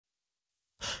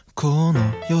この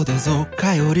世で造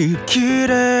花より綺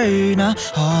麗な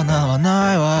花は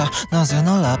ないわ。なぜ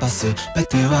ならば全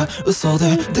ては嘘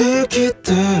ででき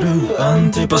てる。ア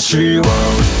ンティパシーワールド。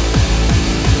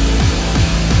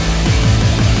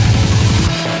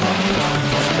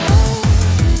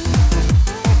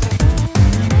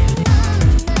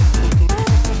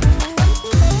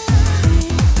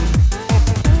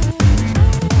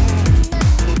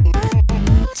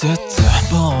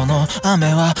絶望の雨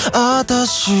は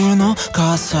私の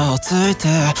傘をついて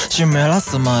湿ら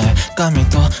す前髪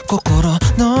と心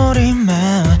の裏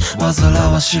面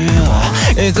煩わしいわ。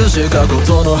いつしかこ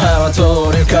との葉は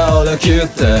とに顔で切っ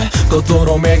てこと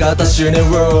の目が私に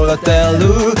売れて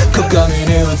る。鏡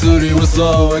に映り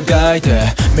嘘を描い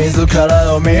て自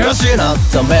らを見失っ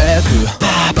たメイク。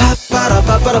パッパラ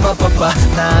パッパラパッパッパ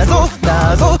謎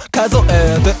謎数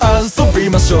えて遊び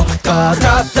ましょう。タ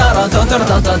タタラタタラ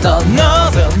タタタな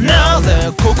ぜ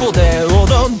ここで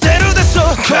踊ってるでしょう。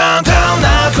簡単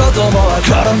なこともわ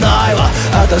からないわ。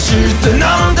私って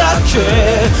なんだっけ。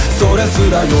それす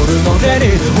ら夜の手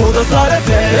にほだされ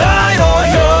て愛の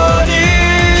ように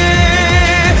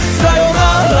さよな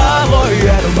らも言え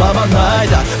るまま泣い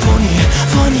た。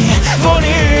フォニ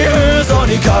ー嘘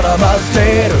に絡まっ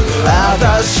ている。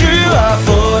私は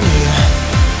フォニー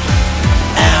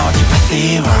アンティパシ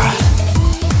ーワールド。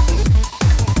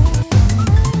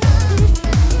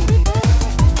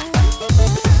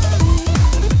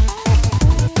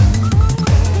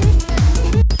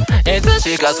いつ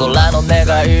しか空の願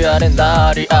いあれ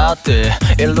なりあって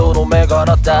色の目があ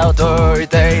なたを解い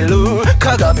ている。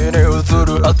鏡に映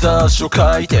る私を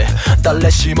描いて誰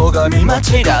しもが見間違っ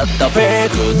たフェイ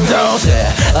ク。どうせ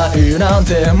愛なん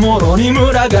てものに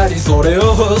群がりそれ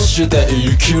を欲して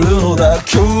生きるのだ。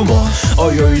今日も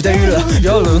泳いでいる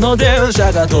夜の電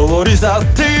車が通り去っ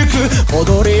ていく。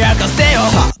戻り明かせよ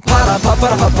パラパパ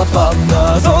ラパパパ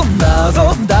謎謎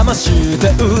騙して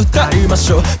歌いま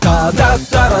しょう。ただ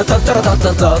たらたたらた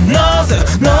たたなぜ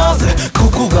こ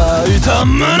こが痛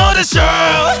むのでしょう。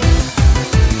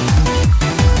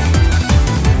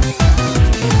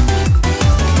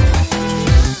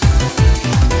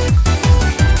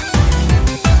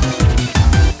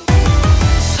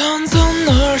散々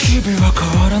な日々は変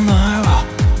わらないわ。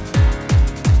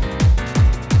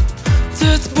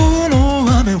絶望の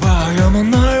雨は止ま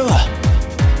ないわ。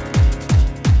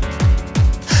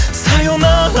さよ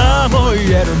ならも言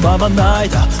えるまま泣い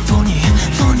た。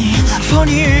フォ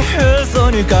ニー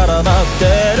嘘に絡まって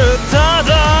る。ただ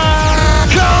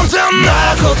簡単な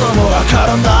こともわか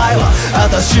らないわ。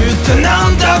私ってな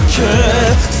んだっけ。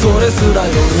それすら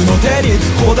夜の手に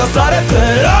ほだされて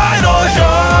愛のよ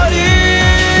うに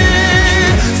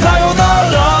さよな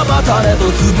らまたね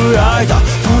とつぶやいた。フ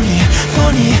ォニ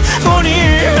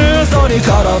ー嘘に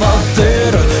絡まって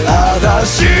る。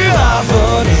私はフ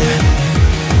ォニー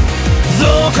造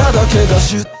花だけが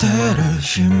知ってる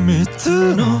秘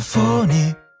密のフォ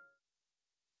ニー。